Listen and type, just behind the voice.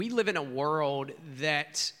We live in a world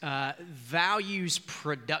that values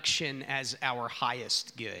production as our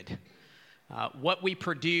highest good. What we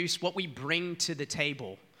produce, what we bring to the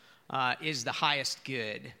table is the highest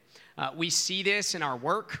good. We see this in our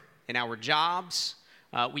work, in our jobs.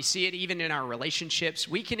 We see it even in our relationships.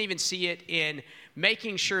 We can even see it in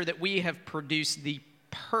making sure that we have produced the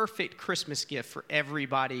perfect Christmas gift for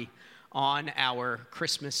everybody on our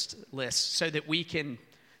Christmas list so that we can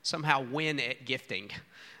somehow win at gifting.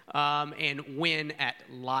 And win at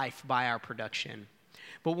life by our production.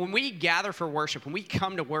 But when we gather for worship, when we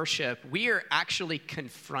come to worship, we are actually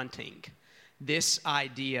confronting this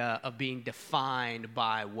idea of being defined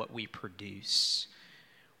by what we produce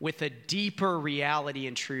with a deeper reality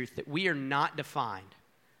and truth that we are not defined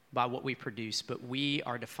by what we produce, but we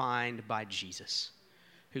are defined by Jesus,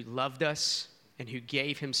 who loved us and who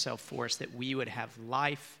gave himself for us that we would have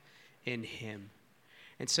life in him.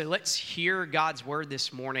 And so let's hear God's word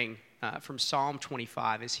this morning from Psalm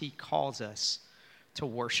 25 as he calls us to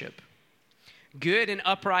worship. Good and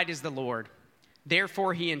upright is the Lord.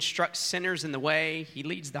 Therefore, he instructs sinners in the way. He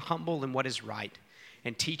leads the humble in what is right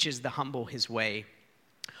and teaches the humble his way.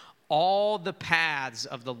 All the paths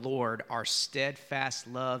of the Lord are steadfast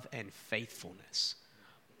love and faithfulness.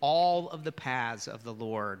 All of the paths of the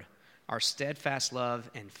Lord are steadfast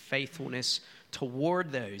love and faithfulness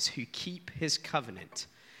toward those who keep his covenant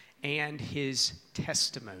and his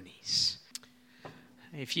testimonies.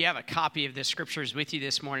 If you have a copy of the scriptures with you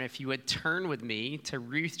this morning, if you would turn with me to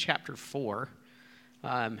Ruth chapter 4.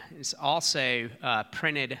 It's also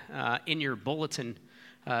printed in your bulletin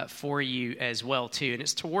for you as well, too. And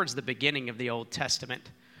it's towards the beginning of the Old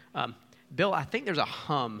Testament. Bill, I think there's a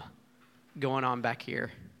hum going on back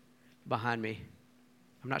here behind me.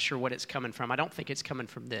 I'm not sure what it's coming from. I don't think it's coming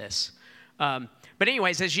from this. But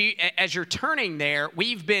anyways, as you're turning there,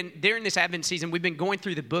 we've been, during this Advent season, we've been going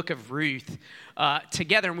through the book of Ruth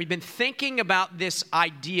together, and we've been thinking about this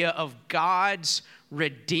idea of God's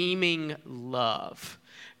redeeming love.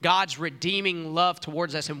 God's redeeming love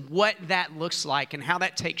towards us and what that looks like and how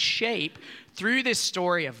that takes shape through this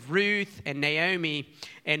story of Ruth and Naomi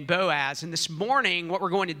and Boaz. And this morning, what we're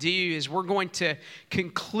going to do is we're going to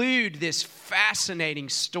conclude this fascinating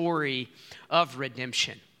story of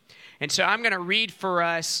redemption. And so I'm going to read for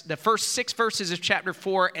us the first 6 verses of chapter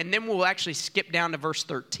 4, and then we'll actually skip down to verse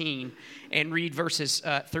 13 and read verses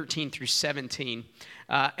 13 through 17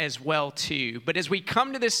 as well, too. But as we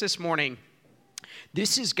come to this morning,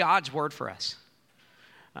 this is God's word for us.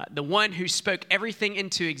 The one who spoke everything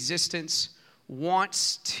into existence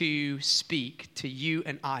wants to speak to you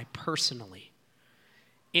and I personally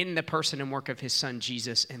in the person and work of his son,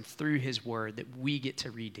 Jesus, and through his word that we get to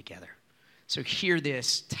read together. So hear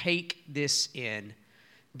this, take this in.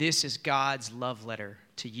 This is God's love letter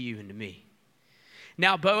to you and to me.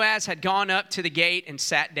 Now Boaz had gone up to the gate and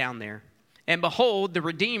sat down there. And behold, the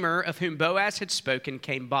Redeemer of whom Boaz had spoken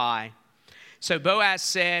came by. So Boaz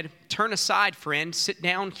said, "Turn aside, friend, sit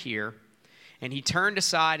down here." And he turned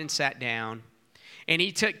aside and sat down. And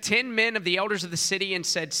he took 10 men of the elders of the city and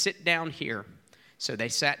said, "Sit down here." So they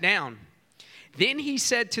sat down. Then he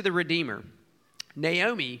said to the Redeemer,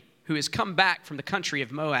 "Naomi, who has come back from the country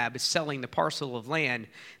of Moab, is selling the parcel of land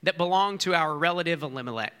that belonged to our relative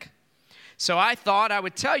Elimelech. So I thought I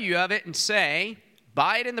would tell you of it and say,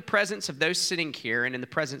 buy it in the presence of those sitting here and in the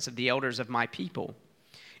presence of the elders of my people.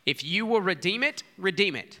 If you will redeem it,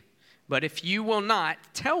 redeem it. But if you will not,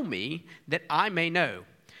 tell me that I may know.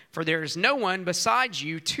 For there is no one besides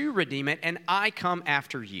you to redeem it, and I come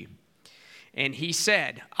after you." And he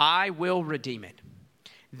said, "I will redeem it."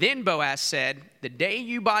 Then Boaz said, "The day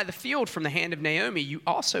you buy the field from the hand of Naomi, you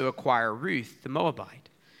also acquire Ruth the Moabite,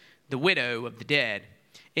 the widow of the dead,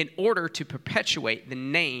 in order to perpetuate the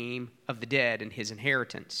name of the dead and his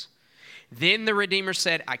inheritance." Then the Redeemer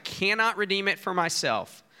said, "I cannot redeem it for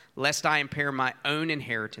myself, lest I impair my own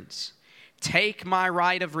inheritance. Take my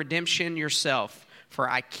right of redemption yourself, for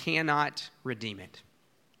I cannot redeem it."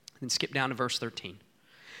 Then skip down to verse 13.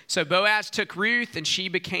 So Boaz took Ruth, and she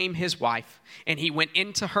became his wife. And he went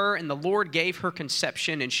into her, and the Lord gave her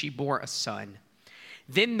conception, and she bore a son.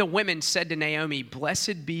 Then the women said to Naomi,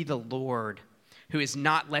 "Blessed be the Lord, who has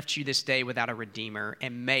not left you this day without a redeemer,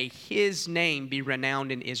 and may his name be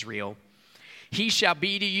renowned in Israel. He shall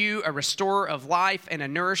be to you a restorer of life and a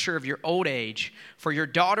nourisher of your old age. For your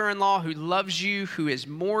daughter-in-law who loves you, who is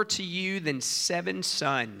more to you than 7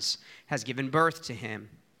 sons, has given birth to him."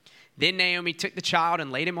 Then Naomi took the child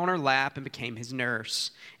and laid him on her lap and became his nurse.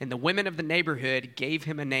 And the women of the neighborhood gave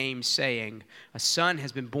him a name, saying, "A son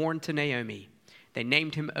has been born to Naomi." They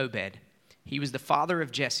named him Obed. He was the father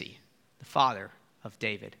of Jesse, the father of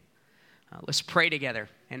David. Let's pray together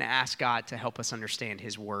and ask God to help us understand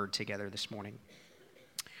his word together this morning.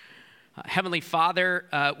 Heavenly Father,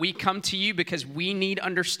 we come to you because we need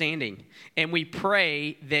understanding, and we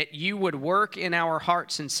pray that you would work in our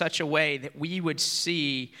hearts in such a way that we would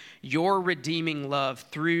see your redeeming love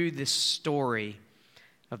through this story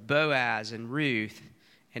of Boaz and Ruth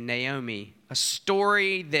and Naomi, a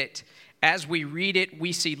story that as we read it,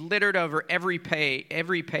 we see littered over every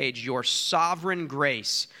page your sovereign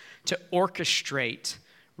grace to orchestrate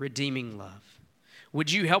redeeming love.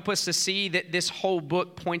 Would you help us to see that this whole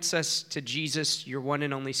book points us to Jesus, your one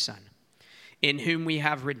and only Son, in whom we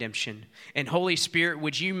have redemption? And Holy Spirit,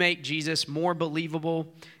 would you make Jesus more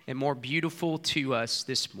believable and more beautiful to us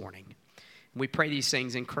this morning? We pray these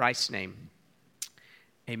things in Christ's name.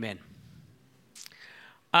 Amen.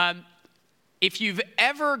 If you've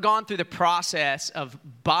ever gone through the process of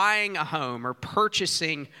buying a home or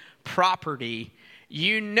purchasing property,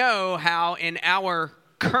 you know how in our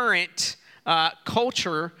current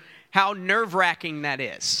culture, how nerve-wracking that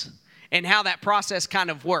is and how that process kind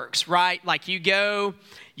of works, right? Like you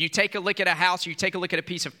take a look at a house, you take a look at a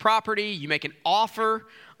piece of property, you make an offer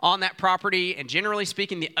on that property, and generally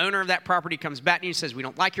speaking, the owner of that property comes back to you and says, we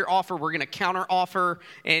don't like your offer, we're going to counter offer,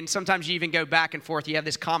 and sometimes you even go back and forth. You have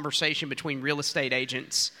this conversation between real estate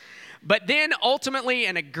agents. But then ultimately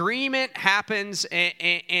an agreement happens,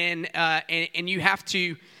 and you have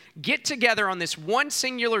to get together on this one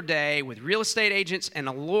singular day with real estate agents and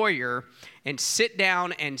a lawyer and sit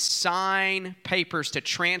down and sign papers to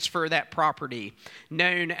transfer that property,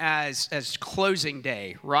 known as closing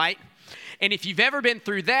day, right? And if you've ever been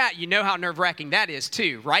through that, you know how nerve-wracking that is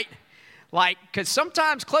too, right? Like, because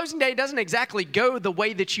sometimes closing day doesn't exactly go the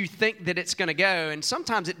way that you think that it's going to go, and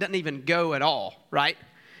sometimes it doesn't even go at all, right?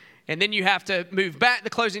 And then you have to move back the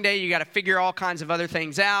closing day. You got to figure all kinds of other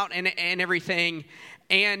things out and everything.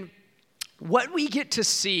 And what we get to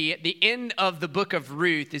see at the end of the book of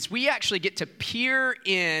Ruth is we actually get to peer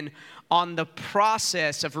in on the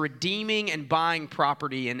process of redeeming and buying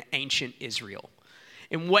property in ancient Israel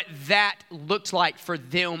and what that looked like for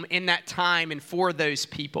them in that time and for those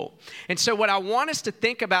people. And so what I want us to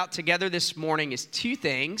think about together this morning is two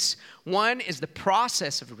things. One is the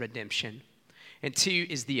process of redemption, and two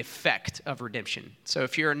is the effect of redemption. So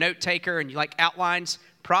if you're a note taker and you like outlines,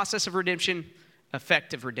 process of redemption,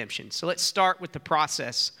 effect of redemption. So let's start with the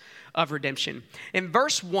process of redemption. In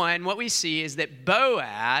verse 1, what we see is that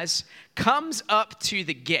Boaz comes up to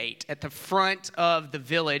the gate at the front of the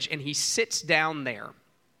village, and he sits down there.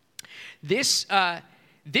 This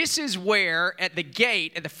is where, at the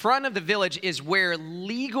gate, at the front of the village, is where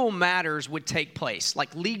legal matters would take place,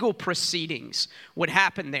 like legal proceedings would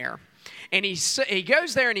happen there. And he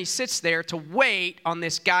goes there and he sits there to wait on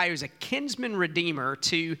this guy who's a kinsman redeemer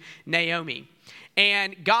to Naomi.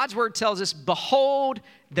 And God's word tells us, behold,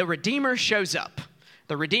 the Redeemer shows up.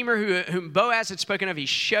 The Redeemer whom Boaz had spoken of, he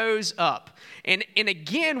shows up. And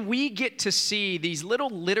again, we get to see these little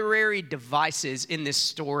literary devices in this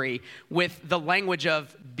story with the language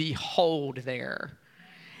of behold there.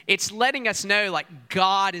 It's letting us know, like,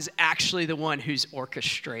 God is actually the one who's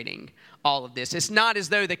orchestrating all of this. It's not as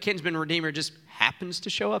though the kinsman redeemer just happens to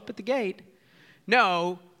show up at the gate.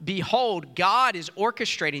 No, behold, God is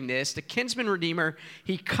orchestrating this. The kinsman redeemer,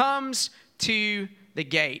 he comes to the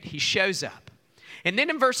gate. He shows up. And then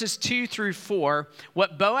in verses 2 through 4,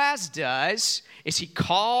 what Boaz does is he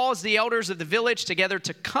calls the elders of the village together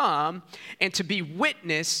to come and to be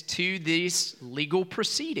witness to this legal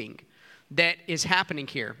proceeding that is happening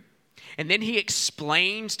here. And then he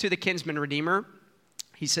explains to the kinsman redeemer,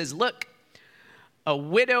 he says, look, a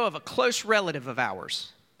widow of a close relative of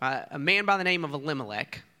ours, a man by the name of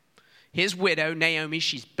Elimelech, his widow, Naomi,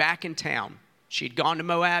 she's back in town. She had gone to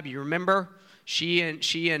Moab, you remember? She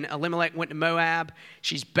and Elimelech went to Moab.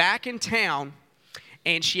 She's back in town,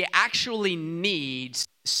 and she actually needs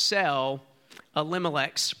to sell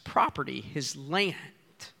Elimelech's property, his land.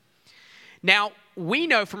 Now, we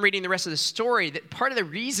know from reading the rest of the story that part of the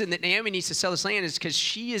reason that Naomi needs to sell this land is because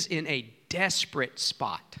she is in a desperate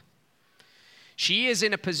spot. She is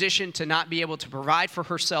in a position to not be able to provide for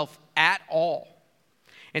herself at all.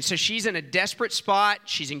 And so she's in a desperate spot.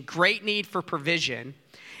 She's in great need for provision.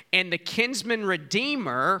 And the kinsman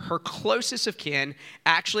redeemer, her closest of kin,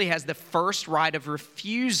 actually has the first right of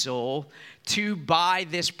refusal to buy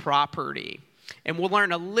this property. And we'll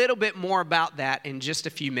learn a little bit more about that in just a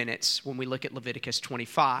few minutes when we look at Leviticus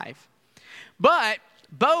 25. But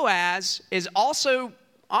Boaz is also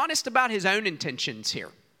honest about his own intentions here.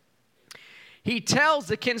 He tells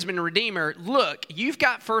the kinsman redeemer, look, you've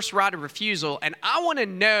got first right of refusal, and I want to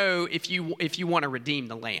know if you want to redeem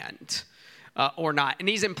the land. or not. And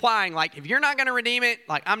he's implying, like, if you're not going to redeem it,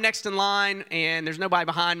 like, I'm next in line, and there's nobody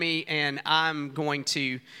behind me, and I'm going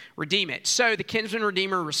to redeem it. So the kinsman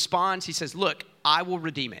redeemer responds. He says, look, I will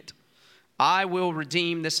redeem it. I will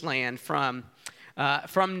redeem this land from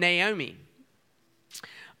Naomi.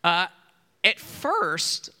 At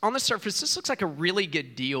first, on the surface, this looks like a really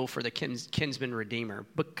good deal for the kinsman redeemer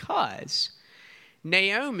because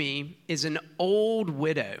Naomi is an old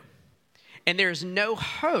widow, and there's no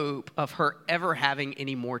hope of her ever having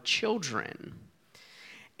any more children.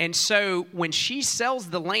 And so when she sells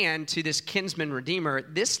the land to this kinsman redeemer,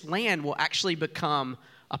 this land will actually become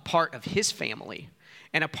a part of his family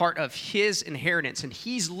and a part of his inheritance. And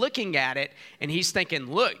he's looking at it and he's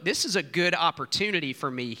thinking, look, this is a good opportunity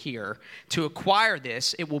for me here to acquire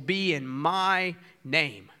this. It will be in my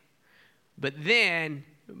name. But then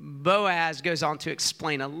Boaz goes on to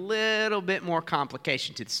explain a little bit more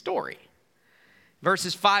complication to the story.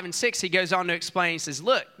 Verses 5 and 6, he goes on to explain, he says,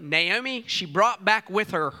 look, Naomi, she brought back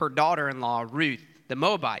with her her daughter-in-law, Ruth, the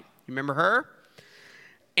Moabite. You remember her?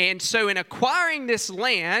 And so in acquiring this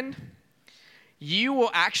land, you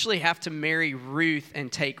will actually have to marry Ruth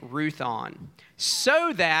and take Ruth on.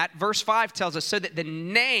 So that, verse 5 tells us, so that the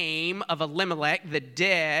name of Elimelech, the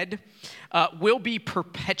dead, will be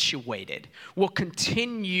perpetuated, will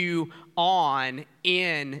continue on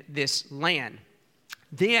in this land.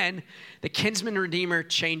 Then the kinsman redeemer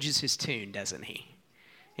changes his tune, doesn't he?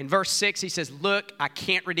 In verse 6, he says, look, I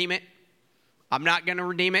can't redeem it. I'm not going to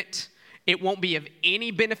redeem it. It won't be of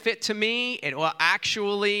any benefit to me. It will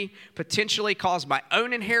actually potentially cause my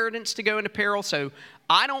own inheritance to go into peril. So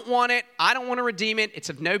I don't want it. I don't want to redeem it. It's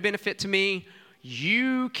of no benefit to me.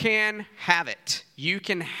 You can have it. You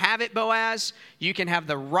can have it, Boaz. You can have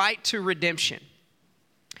the right to redemption.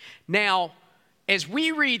 Now, as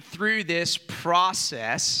we read through this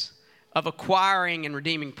process of acquiring and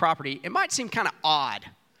redeeming property, it might seem kind of odd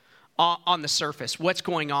on the surface what's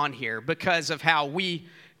going on here because of how we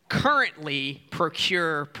currently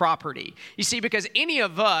procure property. You see, because any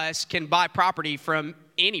of us can buy property from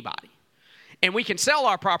anybody, and we can sell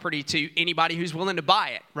our property to anybody who's willing to buy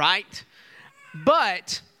it, right?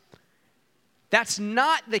 But that's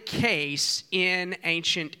not the case in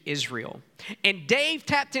ancient Israel. And Dave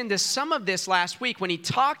tapped into some of this last week when he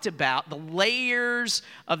talked about the layers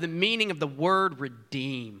of the meaning of the word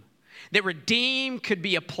redeem. That redeem could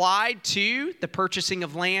be applied to the purchasing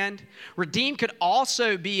of land. Redeem could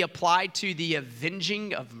also be applied to the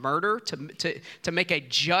avenging of murder, to make a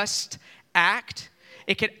just act.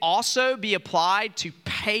 It could also be applied to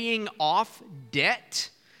paying off debt.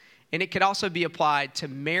 And it could also be applied to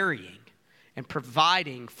marrying and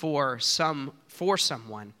providing for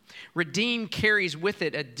someone. Redeem carries with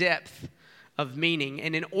it a depth of meaning.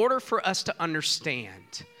 And in order for us to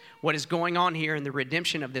understand what is going on here in the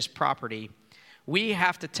redemption of this property, we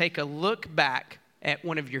have to take a look back at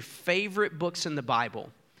one of your favorite books in the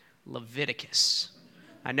Bible, Leviticus.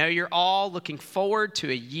 I know you're all looking forward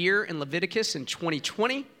to a year in Leviticus in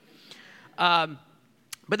 2020. But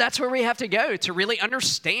that's where we have to go to really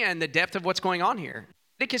understand the depth of what's going on here.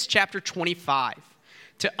 Leviticus chapter 25,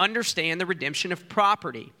 to understand the redemption of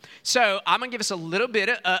property. So I'm going to give us a little bit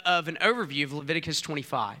of an overview of Leviticus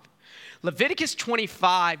 25. Leviticus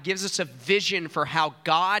 25 gives us a vision for how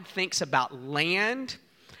God thinks about land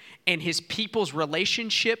and his people's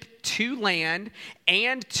relationship to land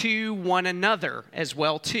and to one another as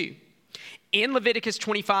well too. In Leviticus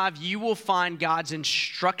 25, you will find God's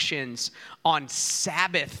instructions on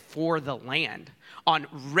Sabbath for the land, on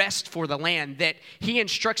rest for the land, that he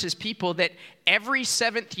instructs his people that every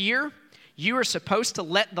seventh year, you are supposed to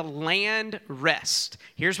let the land rest.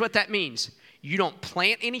 Here's what that means. You don't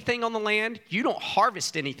plant anything on the land. You don't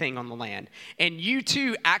harvest anything on the land. And you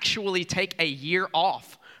too actually take a year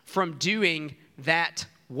off from doing that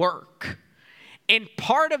work. And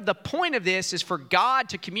part of the point of this is for God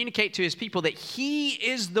to communicate to his people that he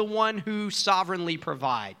is the one who sovereignly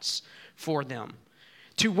provides for them.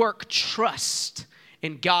 To work trust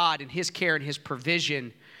in God and his care and his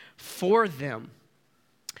provision for them.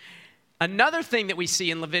 Another thing that we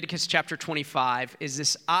see in Leviticus chapter 25 is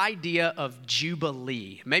this idea of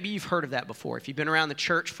Jubilee. Maybe you've heard of that before. If you've been around the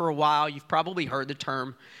church for a while, you've probably heard the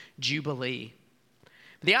term Jubilee.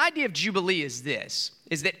 The idea of Jubilee is this,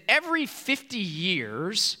 is that every 50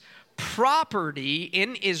 years, property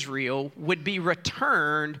in Israel would be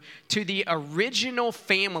returned to the original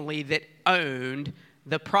family that owned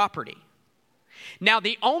the property. Now,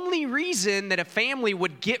 the only reason that a family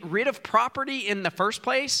would get rid of property in the first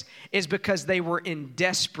place is because they were in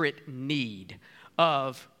desperate need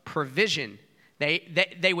of provision.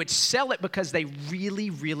 They would sell it because they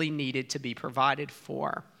really, really needed to be provided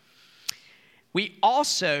for. we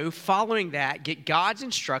also, following that, get God's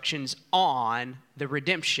instructions on the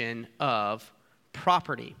redemption of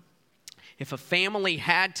property. If a family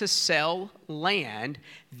had to sell land,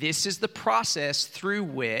 this is the process through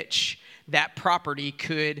which that property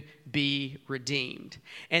could be redeemed.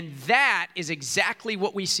 And that is exactly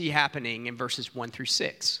what we see happening in verses 1 through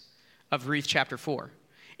 6 of Ruth chapter 4.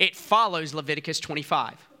 It follows Leviticus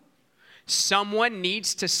 25. Someone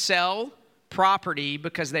needs to sell property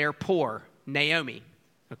because they are poor. Naomi,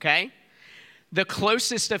 okay? The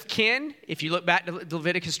closest of kin, if you look back to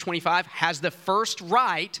Leviticus 25, has the first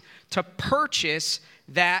right to purchase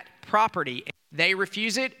that property. If they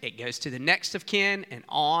refuse it, it goes to the next of kin and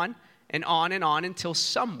on and on and on until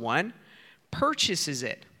someone purchases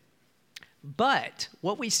it. But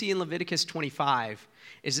what we see in Leviticus 25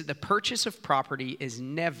 is that the purchase of property is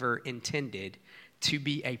never intended to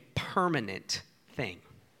be a permanent thing.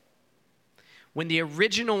 When the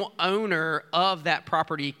original owner of that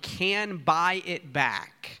property can buy it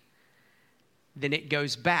back, then it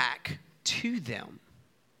goes back to them.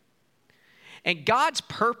 And God's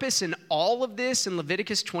purpose in all of this in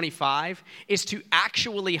Leviticus 25 is to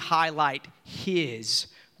actually highlight his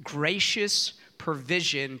gracious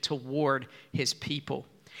provision toward his people.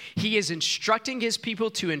 He is instructing his people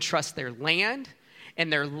to entrust their land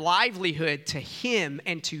and their livelihood to him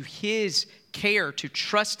and to his care, to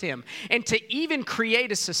trust him, and to even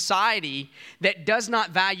create a society that does not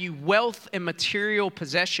value wealth and material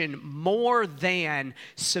possession more than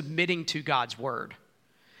submitting to God's word,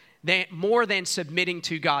 more than submitting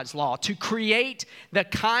to God's law, to create the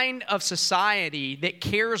kind of society that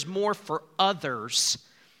cares more for others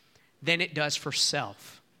than it does for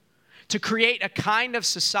self, to create a kind of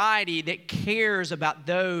society that cares about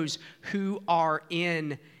those who are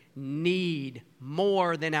in need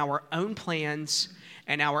more than our own plans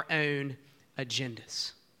and our own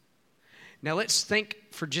agendas. Now let's think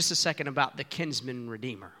for just a second about the kinsman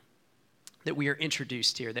redeemer that we are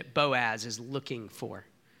introduced here, that Boaz is looking for.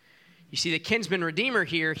 You see, the kinsman redeemer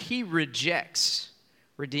here, he rejects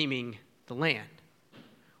redeeming the land.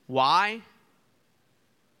 Why?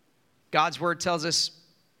 God's word tells us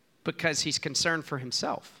because he's concerned for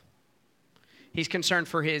himself. He's concerned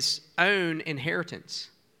for his own inheritance.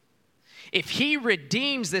 If he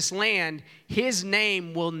redeems this land, his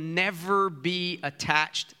name will never be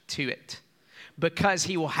attached to it because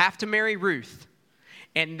he will have to marry Ruth,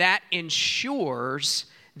 and that ensures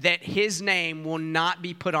that his name will not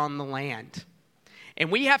be put on the land. And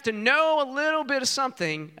we have to know a little bit of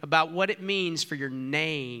something about what it means for your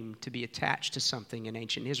name to be attached to something in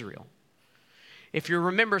ancient Israel. If you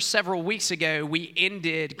remember, several weeks ago, we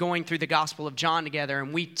ended going through the Gospel of John together,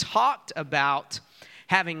 and we talked about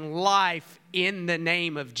having life in the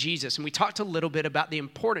name of Jesus. And we talked a little bit about the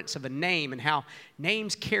importance of a name and how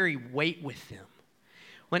names carry weight with them.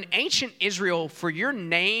 When ancient Israel, for your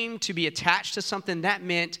name to be attached to something, that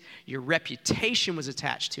meant your reputation was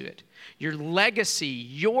attached to it. Your legacy,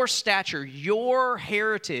 your stature, your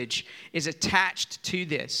heritage is attached to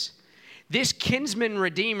this. This kinsman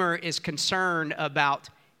redeemer is concerned about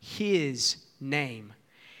his name,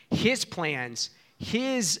 his plans,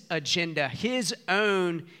 his agenda, his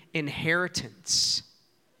own inheritance,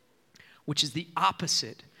 which is the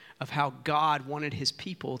opposite of how God wanted his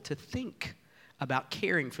people to think about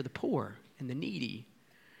caring for the poor and the needy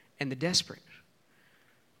and the desperate.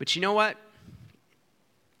 But you know what?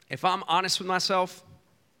 If I'm honest with myself,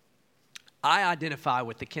 I identify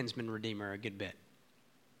with the kinsman redeemer a good bit.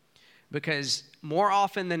 Because more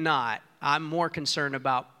often than not, I'm more concerned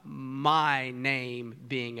about my name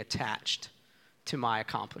being attached to my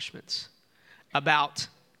accomplishments, about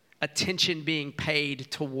attention being paid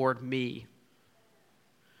toward me.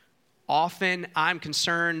 Often I'm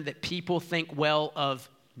concerned that people think well of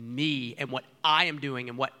me and what I am doing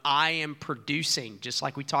and what I am producing, just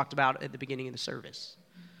like we talked about at the beginning of the service.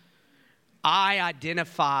 I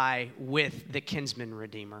identify with the kinsman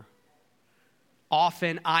redeemer.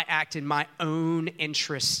 Often I act in my own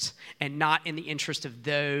interest and not in the interest of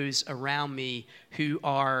those around me who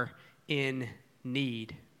are in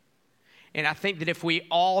need. And I think that if we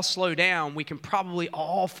all slow down, we can probably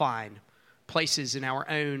all find places in our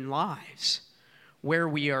own lives where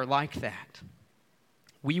we are like that.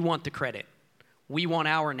 We want the credit. We want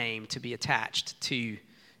our name to be attached to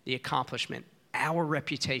the accomplishment. Our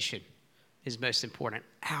reputation is most important.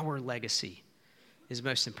 Our legacy is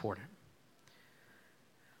most important.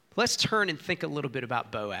 Let's turn and think a little bit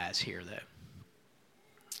about Boaz here, though.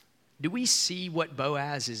 Do we see what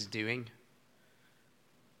Boaz is doing?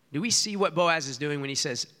 Do we see what Boaz is doing when he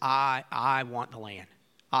says, I want the land.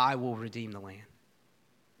 I will redeem the land?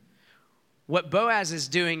 What Boaz is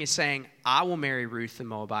doing is saying, I will marry Ruth the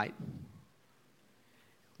Moabite.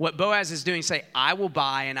 What Boaz is doing is say, I will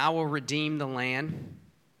buy and I will redeem the land.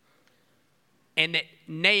 And that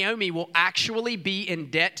Naomi will actually be in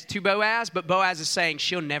debt to Boaz, but Boaz is saying,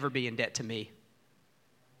 she'll never be in debt to me.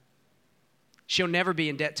 She'll never be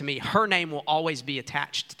in debt to me. Her name will always be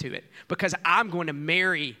attached to it because I'm going to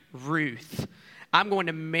marry Ruth. I'm going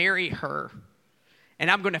to marry her. And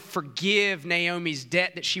I'm going to forgive Naomi's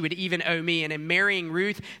debt that she would even owe me. And in marrying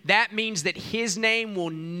Ruth, that means that his name will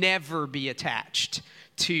never be attached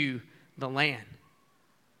to the land.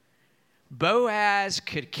 Boaz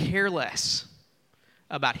could care less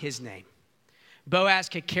about his name. Boaz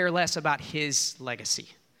could care less about his legacy.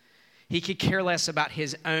 He could care less about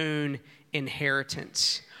his own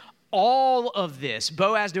inheritance. All of this,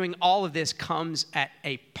 Boaz doing all of this, comes at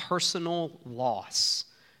a personal loss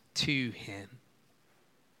to him.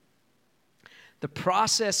 The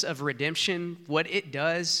process of redemption, what it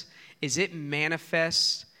does is it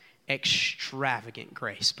manifests extravagant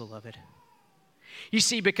grace, beloved. You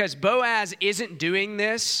see, because Boaz isn't doing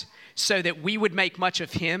this so that we would make much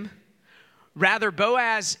of him. Rather,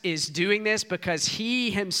 Boaz is doing this because he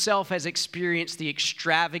himself has experienced the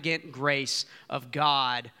extravagant grace of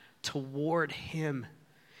God toward him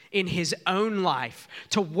in his own life,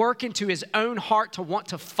 to work into his own heart, to want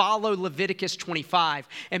to follow Leviticus 25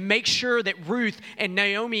 and make sure that Ruth and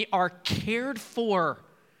Naomi are cared for.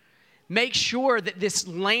 Make sure that this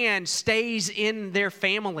land stays in their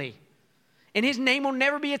family. And his name will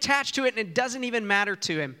never be attached to it, and it doesn't even matter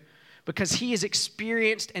to him because he has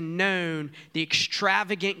experienced and known the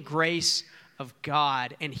extravagant grace of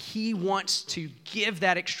God, and he wants to give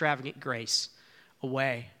that extravagant grace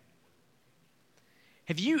away.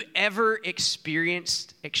 Have you ever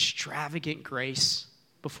experienced extravagant grace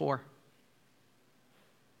before?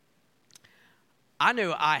 I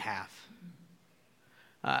know I have.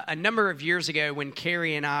 A number of years ago, when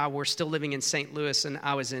Carrie and I were still living in St. Louis and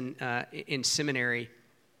I was in seminary,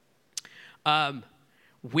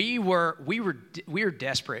 we were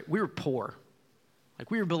desperate. We were poor.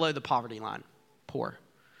 Like, we were below the poverty line, poor.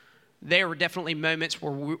 There were definitely moments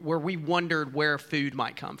where we wondered where food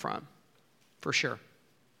might come from, for sure.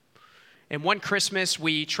 And one Christmas,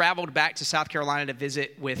 we traveled back to South Carolina to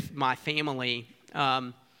visit with my family.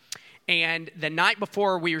 And the night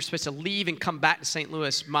before we were supposed to leave and come back to St.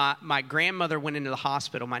 Louis, my grandmother went into the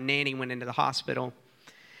hospital. My nanny went into the hospital.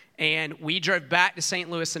 And we drove back to St.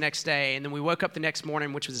 Louis the next day. And then we woke up the next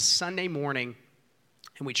morning, which was a Sunday morning.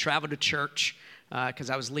 And we traveled to church because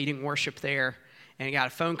I was leading worship there. And I got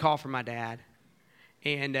a phone call from my dad.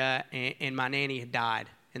 And my nanny had died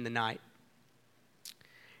in the night.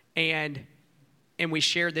 And we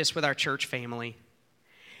shared this with our church family.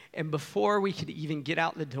 And before we could even get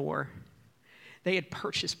out the door, they had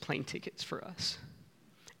purchased plane tickets for us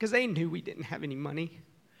because they knew we didn't have any money.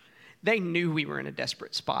 They knew we were in a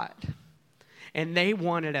desperate spot. And they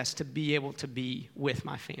wanted us to be able to be with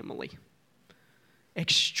my family.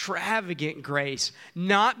 Extravagant grace,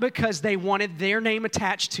 not because they wanted their name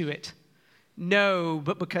attached to it. No,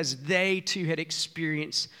 but because they too had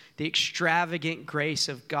experienced the extravagant grace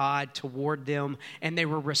of God toward them, and they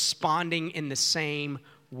were responding in the same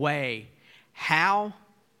way. How?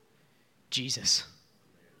 Jesus.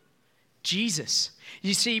 Jesus.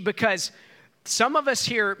 You see, because some of us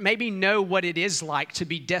here maybe know what it is like to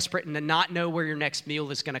be desperate and to not know where your next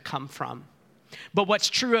meal is going to come from. But what's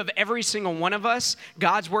true of every single one of us,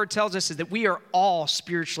 God's word tells us, is that we are all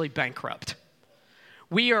spiritually bankrupt.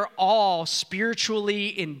 We are all spiritually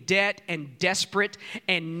in debt and desperate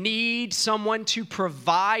and need someone to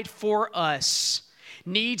provide for us,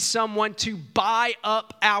 need someone to buy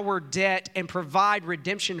up our debt and provide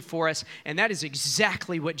redemption for us. And that is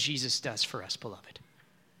exactly what Jesus does for us, beloved.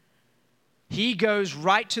 He goes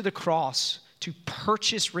right to the cross to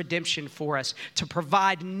purchase redemption for us, to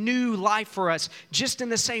provide new life for us, just in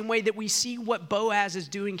the same way that we see what Boaz is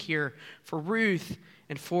doing here for Ruth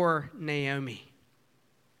and for Naomi.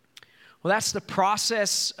 Well, that's the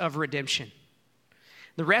process of redemption.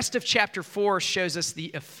 The rest of chapter 4 shows us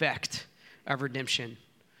the effect of redemption.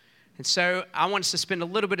 And so I want us to spend a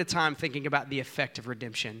little bit of time thinking about the effect of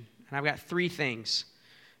redemption. And I've got 3 things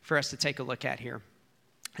for us to take a look at here.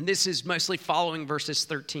 And this is mostly following verses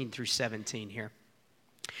 13 through 17 here.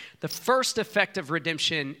 The first effect of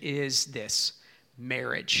redemption is this: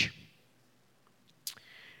 marriage.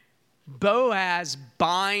 Boaz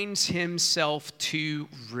binds himself to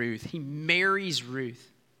Ruth. He marries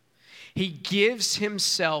Ruth. He gives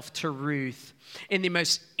himself to Ruth in the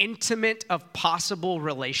most intimate of possible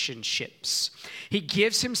relationships. He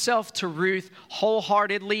gives himself to Ruth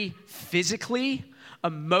wholeheartedly, physically,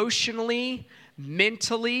 emotionally,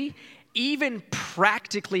 mentally, even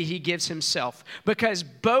practically, he gives himself. Because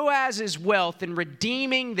Boaz's wealth in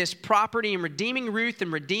redeeming this property and redeeming Ruth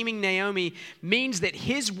and redeeming Naomi means that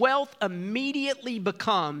his wealth immediately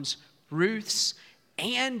becomes Ruth's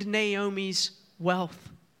and Naomi's wealth.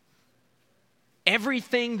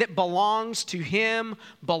 Everything that belongs to him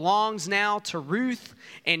belongs now to Ruth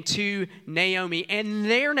and to Naomi, and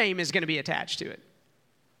their name is going to be attached to it.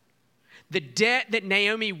 The debt that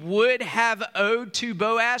Naomi would have owed to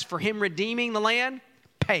Boaz for him redeeming the land,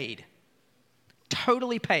 paid.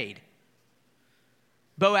 Totally paid.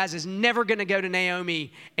 Boaz is never going to go to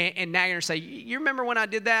Naomi and nag her and say, you remember when I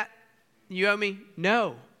did that? You owe me?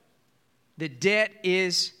 No. The debt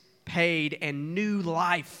is paid and new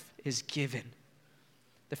life is given.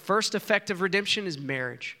 The first effect of redemption is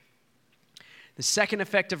marriage. The second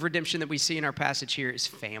effect of redemption that we see in our passage here is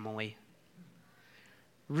family.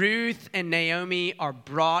 Ruth and Naomi are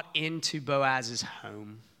brought into Boaz's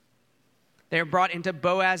home. They're brought into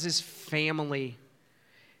Boaz's family.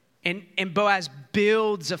 And Boaz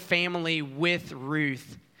builds a family with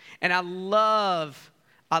Ruth. And I love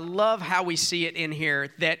how we see it in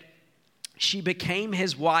here that she became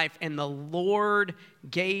his wife and the Lord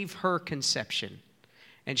gave her conception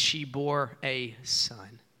and she bore a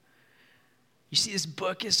son. You see, this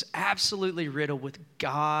book is absolutely riddled with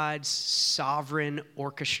God's sovereign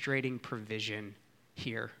orchestrating provision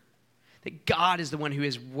here. That God is the one who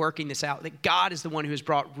is working this out. That God is the one who has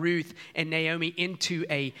brought Ruth and Naomi into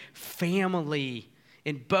a family,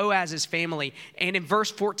 in Boaz's family. And in verse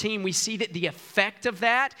 14, we see that the effect of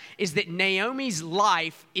that is that Naomi's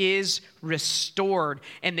life is restored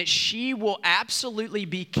and that she will absolutely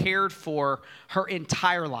be cared for her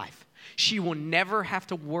entire life. She will never have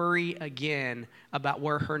to worry again about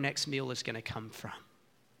where her next meal is going to come from.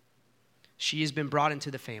 She has been brought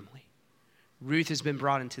into the family. Ruth has been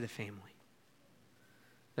brought into the family.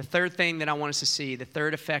 The third thing that I want us to see, the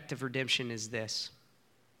third effect of redemption is this: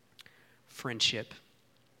 friendship.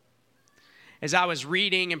 As I was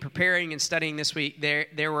reading and preparing and studying this week,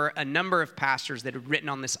 there were a number of pastors that had written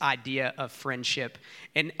on this idea of friendship.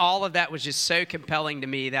 And all of that was just so compelling to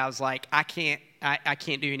me that I was like, I can't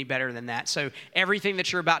do any better than that. So everything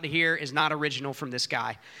that you're about to hear is not original from this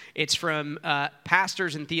guy. It's from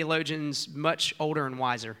pastors and theologians much older and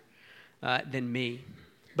wiser than me.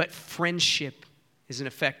 But friendship is an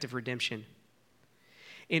effect of redemption.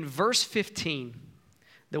 In verse 15,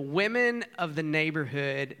 the women of the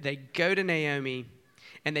neighborhood, they go to Naomi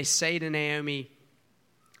and they say to Naomi,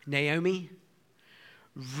 Naomi,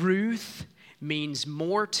 Ruth means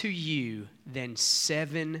more to you than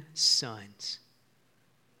 7 sons.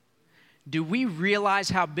 Do we realize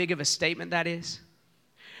how big of a statement that is?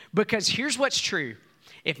 Because here's what's true.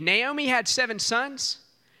 If Naomi had 7 sons,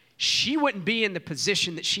 she wouldn't be in the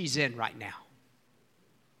position that she's in right now.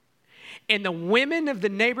 And the women of the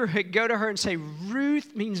neighborhood go to her and say,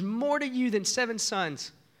 Ruth means more to you than 7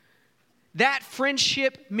 sons. That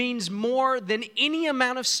friendship means more than any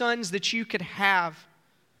amount of sons that you could have.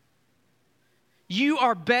 You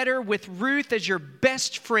are better with Ruth as your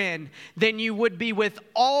best friend than you would be with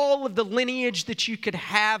all of the lineage that you could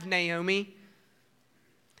have, Naomi.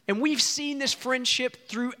 And we've seen this friendship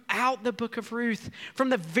throughout the book of Ruth. From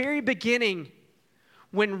the very beginning,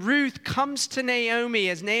 when Ruth comes to Naomi,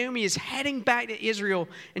 as Naomi is heading back to Israel,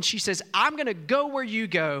 and she says, I'm going to go where you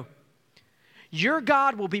go. Your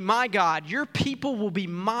God will be my God. Your people will be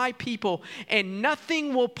my people. And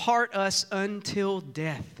nothing will part us until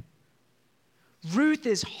death. Ruth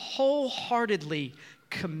is wholeheartedly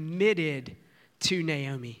committed to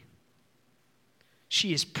Naomi.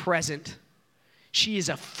 She is present. She is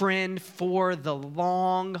a friend for the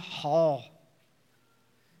long haul.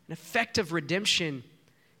 An effect of redemption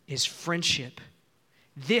is friendship.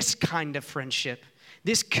 This kind of friendship.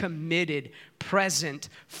 This committed, present,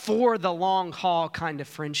 for the long haul kind of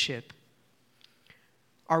friendship.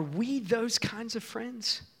 Are we those kinds of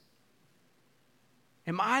friends?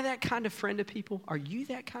 Am I that kind of friend to people? Are you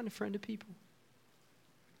that kind of friend to people?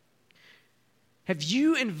 Have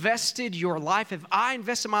you invested your life? Have I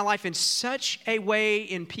invested my life in such a way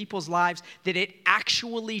in people's lives that it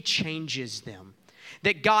actually changes them?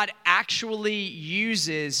 That God actually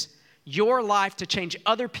uses your life to change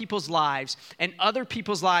other people's lives and other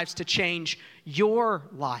people's lives to change your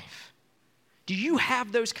life? Do you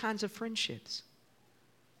have those kinds of friendships?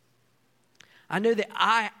 I know that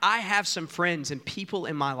I have some friends and people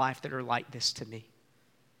in my life that are like this to me.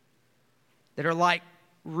 That are like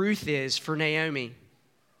Ruth is for Naomi.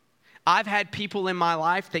 I've had people in my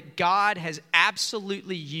life that God has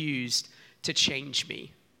absolutely used to change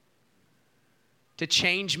me. To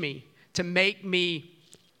change me, to make me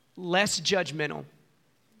less judgmental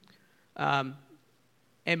and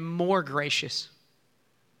more gracious,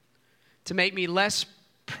 to make me less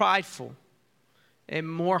prideful and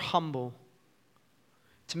more humble,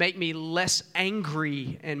 to make me less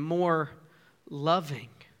angry and more loving,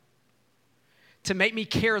 to make me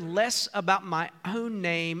care less about my own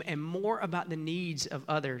name and more about the needs of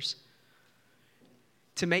others,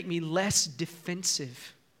 to make me less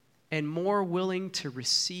defensive and more willing to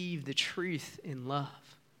receive the truth in love.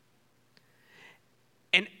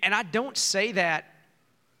 And I don't say that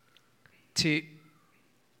to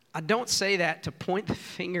point the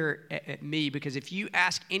finger at me, because if you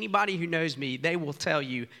ask anybody who knows me, they will tell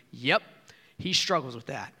you, yep, he struggles with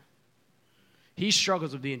that. He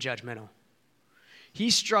struggles with being judgmental. He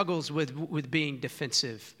struggles with being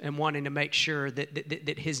defensive and wanting to make sure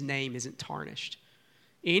that his name isn't tarnished.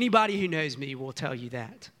 Anybody who knows me will tell you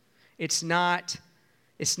that. It's not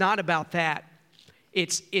about that.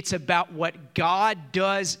 It's about what God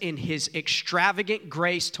does in his extravagant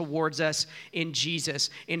grace towards us in Jesus,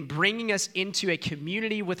 in bringing us into a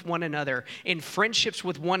community with one another, in friendships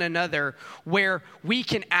with one another, where we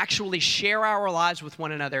can actually share our lives with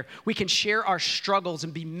one another. We can share our struggles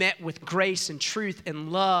and be met with grace and truth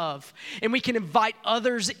and love. And we can invite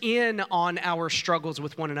others in on our struggles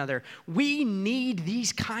with one another. We need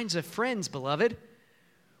these kinds of friends, beloved.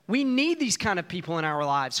 We need these kind of people in our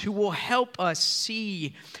lives who will help us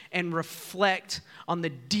see and reflect on the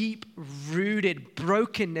deep-rooted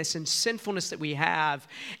brokenness and sinfulness that we have,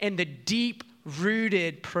 and the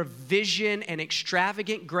deep-rooted provision and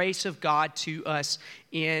extravagant grace of God to us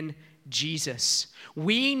in Jesus.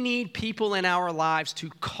 We need people in our lives to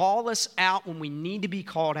call us out when we need to be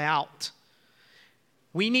called out.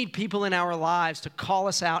 We need people in our lives to call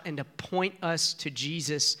us out and to point us to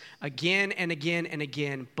Jesus again and again and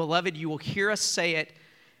again. Beloved, you will hear us say it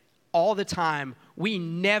all the time. We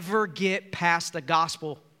never get past the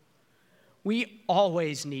gospel. We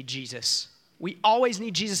always need Jesus. We always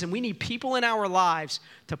need Jesus, and we need people in our lives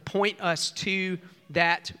to point us to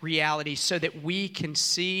that reality so that we can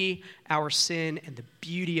see our sin and the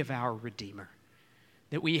beauty of our Redeemer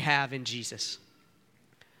that we have in Jesus.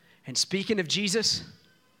 And speaking of Jesus,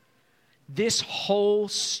 this whole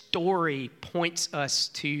story points us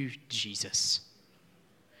to Jesus.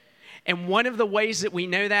 And one of the ways that we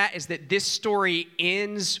know that is that this story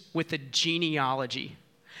ends with a genealogy,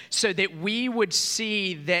 so that we would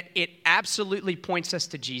see that it absolutely points us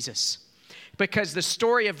to Jesus. Because the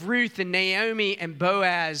story of Ruth and Naomi and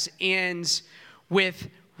Boaz ends with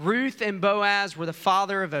Ruth and Boaz were the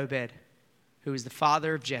father of Obed, who was the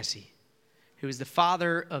father of Jesse, who was the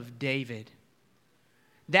father of David.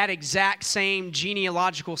 That exact same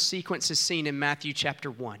genealogical sequence is seen in Matthew chapter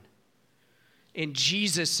 1, in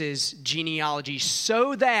Jesus' genealogy,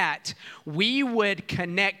 so that we would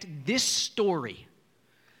connect this story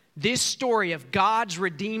of God's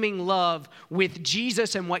redeeming love with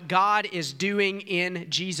Jesus and what God is doing in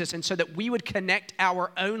Jesus, and so that we would connect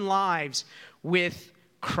our own lives with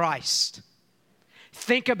Christ.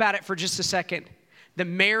 Think about it for just a second. The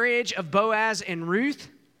marriage of Boaz and Ruth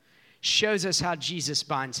shows us how Jesus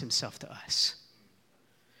binds himself to us.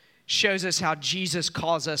 Shows us how Jesus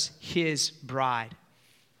calls us his bride.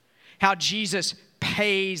 How Jesus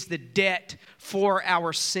pays the debt for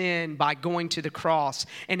our sin by going to the cross.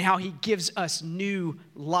 And how he gives us new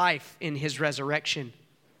life in his resurrection.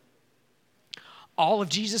 All of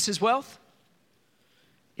Jesus' wealth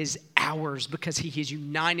is ours because he has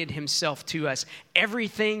united himself to us.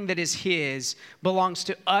 Everything that is his belongs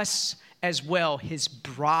to us as well, his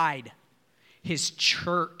bride, his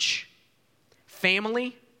church,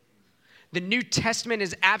 family. The New Testament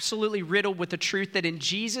is absolutely riddled with the truth that in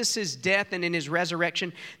Jesus' death and in his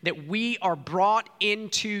resurrection, that we are brought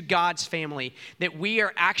into God's family, that we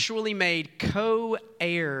are actually made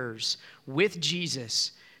co-heirs with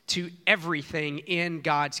Jesus to everything in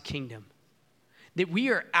God's kingdom. That we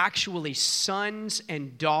are actually sons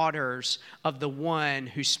and daughters of the one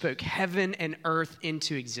who spoke heaven and earth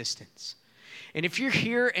into existence. And if you're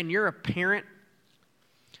here and you're a parent,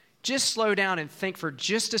 just slow down and think for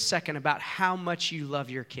just a second about how much you love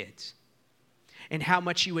your kids and how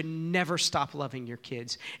much you would never stop loving your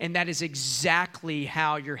kids. And that is exactly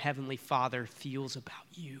how your Heavenly Father feels about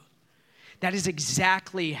you. That is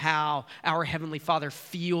exactly how our Heavenly Father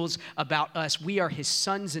feels about us. We are his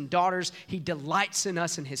sons and daughters. He delights in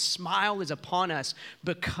us, and his smile is upon us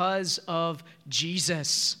because of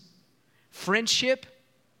Jesus. Friendship,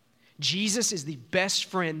 Jesus is the best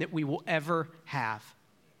friend that we will ever have.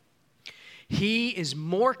 He is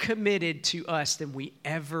more committed to us than we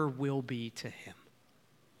ever will be to him.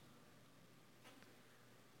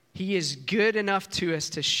 He is good enough to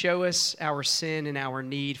us to show us our sin and our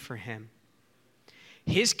need for him.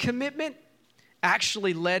 His commitment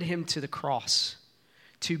actually led him to the cross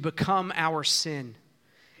to become our sin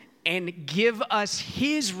and give us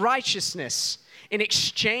his righteousness in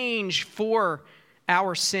exchange for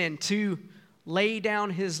our sin, to lay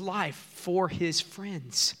down his life for his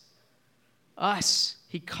friends. Us.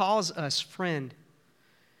 He calls us friend.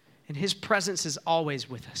 And his presence is always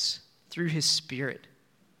with us through his Spirit.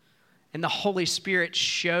 And the Holy Spirit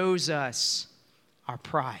shows us our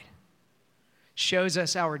pride, shows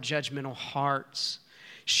us our judgmental hearts,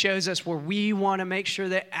 shows us where we want to make sure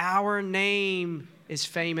that our name is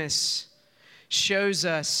famous, shows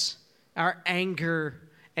us our anger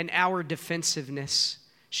and our defensiveness,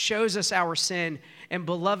 shows us our sin. And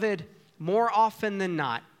beloved, more often than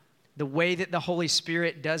not, the way that the Holy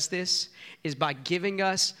Spirit does this is by giving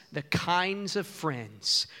us the kinds of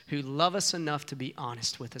friends who love us enough to be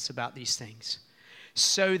honest with us about these things,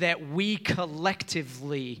 so that we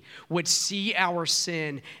collectively would see our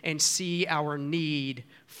sin and see our need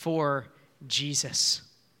for Jesus.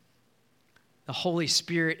 The Holy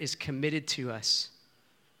Spirit is committed to us,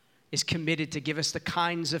 is committed to give us the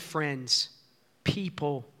kinds of friends,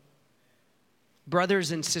 people,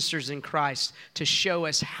 brothers and sisters in Christ, to show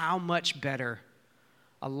us how much better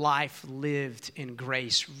a life lived in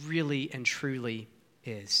grace really and truly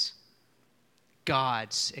is.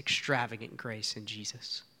 God's extravagant grace in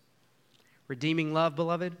Jesus. Redeeming love,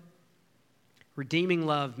 beloved. Redeeming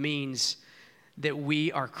love means that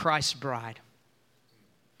we are Christ's bride,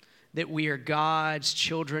 that we are God's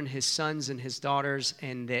children, his sons and his daughters,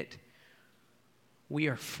 and that we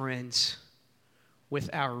are friends with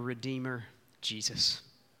our Redeemer, Jesus.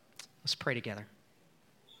 Let's pray together.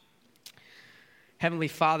 Heavenly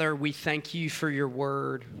Father, we thank you for your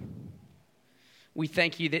word. We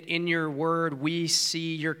thank you that in your word we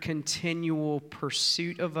see your continual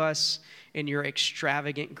pursuit of us and your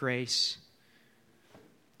extravagant grace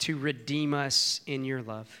to redeem us in your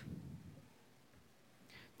love,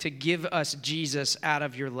 to give us Jesus out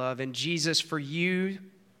of your love, and Jesus, for you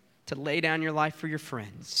to lay down your life for your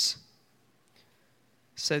friends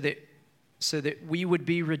so that we would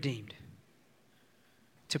be redeemed,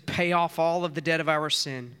 to pay off all of the debt of our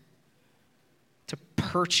sin, to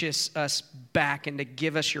purchase us back and to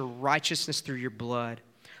give us your righteousness through your blood.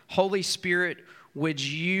 Holy Spirit, would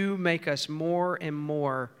you make us more and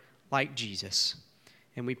more like Jesus?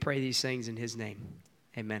 And we pray these things in his name.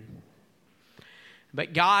 Amen.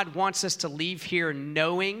 But God wants us to leave here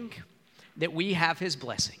knowing that we have his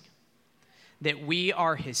blessing, that we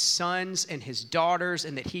are his sons and his daughters,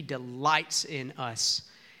 and that he delights in us.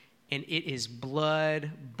 And it is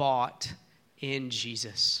blood bought in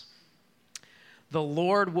Jesus. The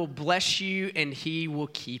Lord will bless you and he will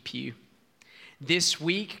keep you. This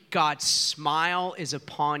week, God's smile is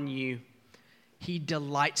upon you. He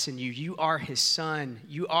delights in you. You are his son.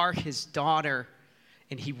 You are his daughter,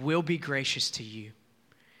 and he will be gracious to you.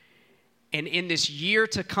 And in this year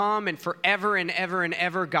to come and forever and ever and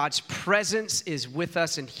ever, God's presence is with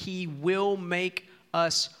us, and he will make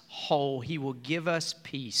us whole. He will give us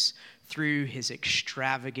peace through his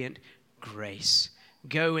extravagant grace.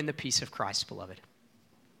 Go in the peace of Christ, beloved.